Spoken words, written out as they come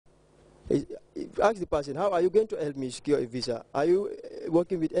Ask the person, how are you going to help me secure a visa? Are you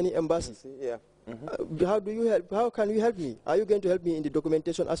working with any embassy? Yeah. How do you help? How can you help me? Are you going to help me in the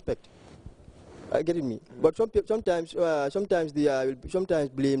documentation aspect? Getting me? But sometimes they will sometimes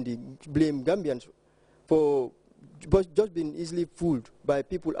blame Gambians for just being easily fooled by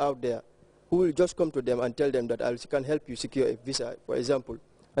people out there who will just come to them and tell them that I can help you secure a visa, for example,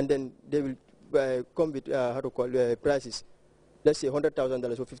 and then they will come with prices. Let's say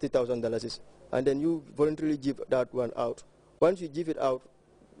 $100,000 or $50,000, and then you voluntarily give that one out. Once you give it out,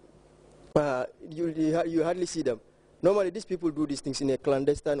 you hardly see them. Normally, these people do these things in a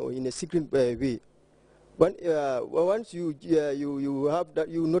clandestine or in a secret way. Once you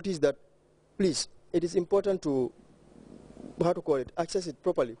notice that, please, it is important to access it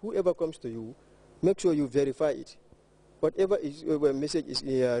properly. Whoever comes to you, make sure you verify it. Whatever message is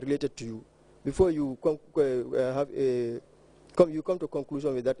related to you, before you come to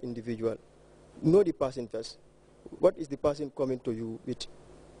conclusion with that individual. Know the person first. What is the person coming to you with?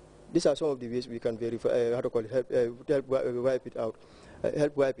 These are some of the ways we can verify, help wipe it out,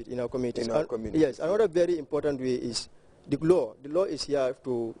 help wipe it in our communities. Yes, another very important way is the law. The law is here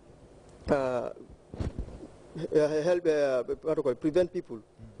to help prevent people,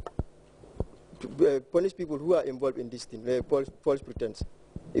 to punish people who are involved in this thing, false pretense.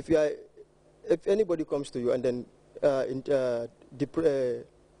 If anybody comes to you and then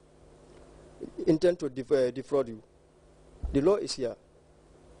intend to defraud you, the law is here.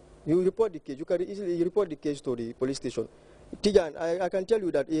 You report the case. You can easily report the case to the police station. Tijan, I can tell you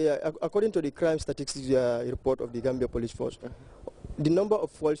that according to the crime statistics report of the Gambia Police Force, the number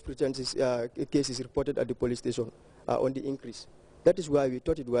of false pretenses cases reported at the police station are on the increase. That is why we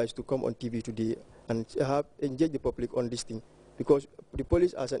thought it wise to come on TV today and engage the public on this thing, because the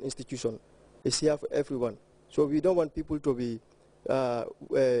police as an institution is here for everyone. So we don't want people to be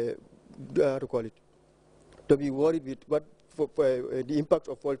to be worried with what the impact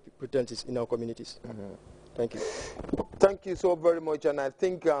of false pretenses in our communities. Thank you. Thank you so very much. And I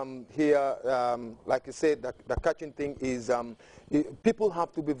think here, like you said, the catching thing is people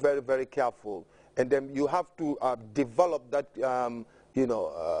have to be very, very careful. And then you have to develop that,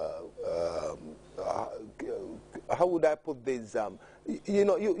 how would I put this?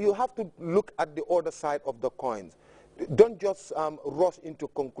 You have to look at the other side of the coins. Don't just rush into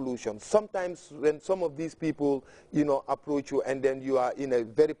conclusions. Sometimes when some of these people, approach you and then you are in a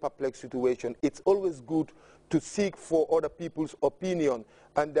very perplexed situation, it's always good to seek for other people's opinion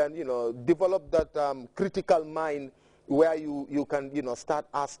and then, develop that critical mind where you can, start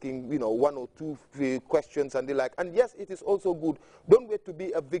asking, one or two questions and the like. And yes, it is also good. Don't wait to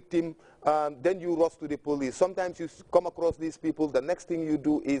be a victim, then you rush to the police. Sometimes you come across these people, the next thing you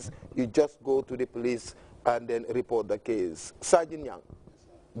do is you just go to the police and then report the case. Sergeant Yang,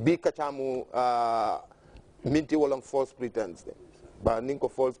 bi kachamu minti walang false pretense. Ba ninko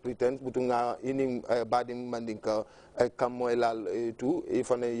false pretense butunga ining badim mandinka kamoelal tu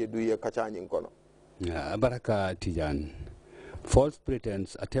ifane yedu ye kachanyin kono. Baraka Tijan. False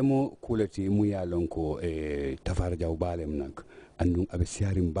pretense atemo kuleti muya lonko tafarja ubalem nak andung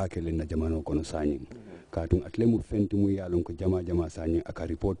abesiarim bakele na jamano kono sanyin. Katun atlemu fenti muya lonko jama sanyin aka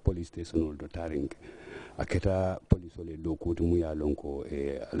report police station do taring. Aketa police ole lokutu muya lonko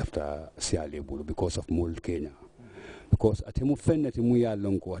lafta siale bulu because of mold Kenya. Because atemu fenneti muya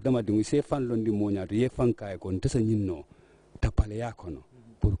lonko adama dingi se fan londi monya to ye fan kay kon tesa nyinno tapale yakono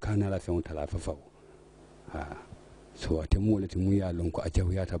pour kana la fe on tala fa so atemu leti muya lonko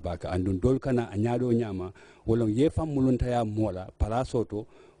ajaw yata baka andun dol kana anyado nyama wala ye fan mulunta ya mola palasoto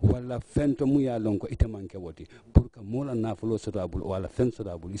wala fento muya lonko itemanke woti pour ka mola na fulo sotabul wala fen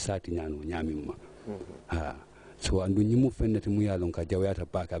sotabul isati nyano nyamimma so andu nyimu fennati mu yalon ka jawyata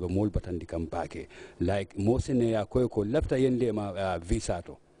baka be mol batandi kam bake like mo sene ya koy ko lafta yende ma visa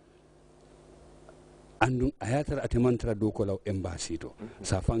to andu ayatar atemantra do ko law embassy to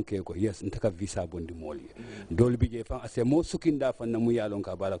sa fanke ko yes ntaka visa bondi moli dolbi je fan ase mo sukinda fan mu yalon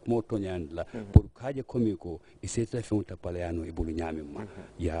ka bala mo to nyandla pour kaje komi ko iseta fe unta palayano e bulu nyamimma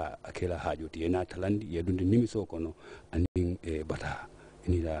ya akela hajoti ena talandi ye dundi nimiso kono andin bata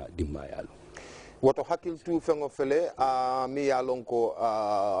ni la dimba yalo woto hakil tu fengo fele mi ya lonko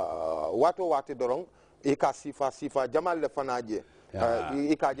wato wati dorong ika sifa jamal le fanaje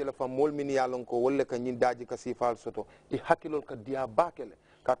ika je le fam mol min ya lonko wolle ka nyin daji ka sifal soto i hakilol ka dia bakele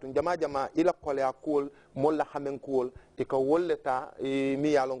katun jama ila kole akol mol la xamen kol e ka wolle ta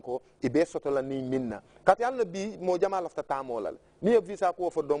mi ya lonko e be soto la ni minna kat yalla bi mo jama lafta tamolal ni visa ko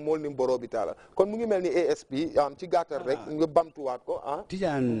fo dom mol ni borobi tala kon mu ngi melni ASP ci gatal rek nga bamtu wat ko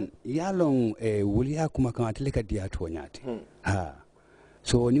Tijan yalong wuliya kuma kan atele ka dia to nyati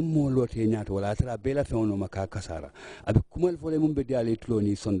so ni mo lote nyaata wala tara bela fe ono maka kasara abi kumal fole mum be diale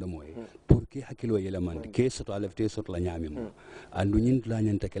tuloni sonda moy pour que hakilo yela man ke soto alefte soto la nyami mo andu nyin la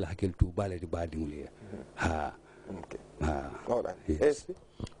nyanta ke la hakil tu bale di badi mule ha yes.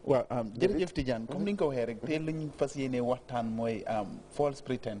 waaw jërëjëf Tidiane comme ni nga ko waxee rek te luñ fas yéene waxtaan mooy false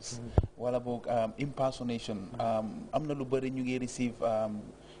pretense wala boog impersonation am na lu bëri ñu ngi receive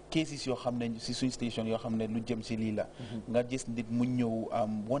cases yoo xam ne si suñ station yoo xam ne lu jëm si lii la nga gis nit mu ñëw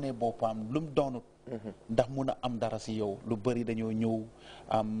wone boppam lu mu doonut ndax mun a am dara si yow lu bëri dañoo ñëw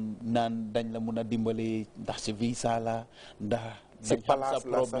naan dañ la mun a dimbale ndax si visa la ndax si dañ sa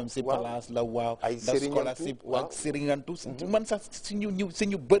problème si place la waaw ndax scholarship ak sëriñantu man sax si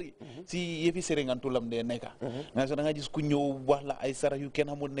ñu bëri si yëfi sëriñantu lam dee nekka nga so da nga gis ku ñëw wax la ay sarax yu kenn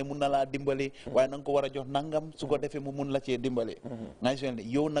xamul ne mun na laa dimbale waaye na nga ko war a jox nangam su ko defee mu mun la cee dimbale nga so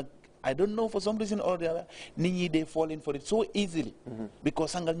yow nag I don't know for some reason or the other nit ñi they fall in for it so easily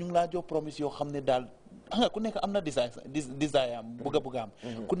because sangal ñu ngi laa jox promise yoo xam ne daal nga ku nekk am na desire am bëgg am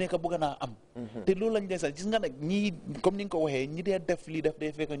ku nekk bëgg naa am te loolu lañ dee sax gis nga nag ñii comme ni nga ko waxee ñi dee def lii daf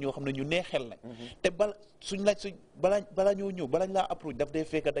dee fekk ñoo xam ne ñu nee xel lañ te bala ñoo ñëw balañ laa approche daf dee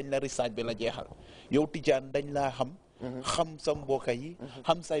fekk dañ la research bi la jeexal yow Tijaan dañ laa xam sa mbokka yi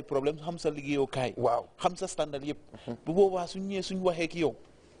xam say problème xam sa liggéeyukaay waaw xam sa standard yëpp bu boobaa suñ ñëwee suñ waxee ki yow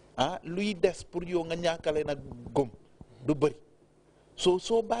luy des pour yow nga ñàkkale nag gom du bëri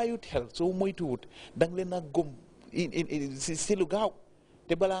soo bàyyiwut xel soo moytuwut danga leen a gom si lu gaaw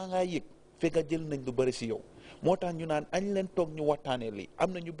te balaa ngaa yëg fekk jël nañ lu bëri si yow moo tax ñu naan añ leen toog ñu waxtaanee lii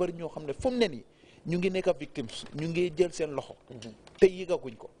am na ñu bëri ñoo xam ne fu mu ne nii ñu ngi nekk victimes ñu ngi jël seen loxo te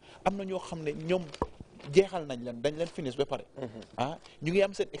yëgaguñ ko am na ñoo xam ne ñoom jeexal nañ leen dañ leen finish ba pare ñu ngi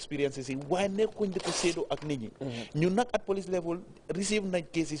am seen expériences yi waaye nekkuñ di ko séedoo ak nit ñi ñun nag at police level receive nañ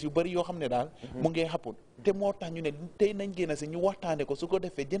cases yu bëri yoo xam ne daal mu ngi happen te moo tax ñu ne tey nañ génn si ñu waxtaane ko su ko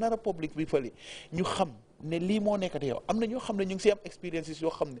defee general public bi fële ñu xam ne lii moo nekk te yow am na ñoo xam ne ñu ngi si am expériences yoo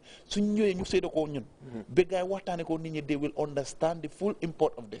xam ne suñ ñëwee ñu séedoo ko ñun béggaay waxtaane ko nit ñi they will understand the full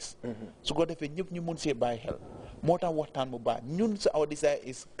import of this su ko defee ñëpp ñu mun see bàyyi xel moo tax waxtaan bu baax ñun sa our desire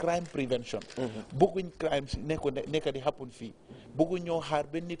is crime prevention bëgguñ crime nekk di happen fii bëgguñ ñoo xaar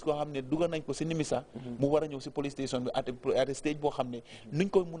benn nit koo xam ne dugal nañ ko si nimisa mu war a ñëw si police station bi at a stage boo xam ne nuñ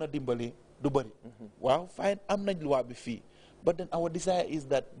koy mun a dimbalee du bëri waaw fine am nañ loi bi fii but then our desire is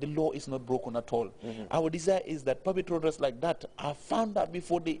that the law is not broken at all our desire is that perpetrators like that are found out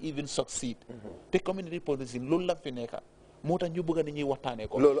before they even succeed te community policing loolu la fi nekka moo tax ñu bëgg a nit ñuy waxtaanee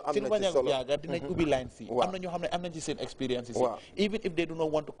ko seen bañ a yaaga dinañ ubbi line si am na ñoo xam ne am nañ ci seen experience si even if they do not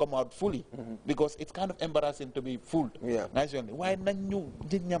want to come out fully because it's kind of embarrassing to be fooled nationally waaye nañ ñu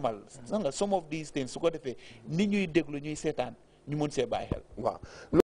di ñamal some of these things su ko defee ni ñuy déglu ñuy seetaan ñu mën see bàyyi xel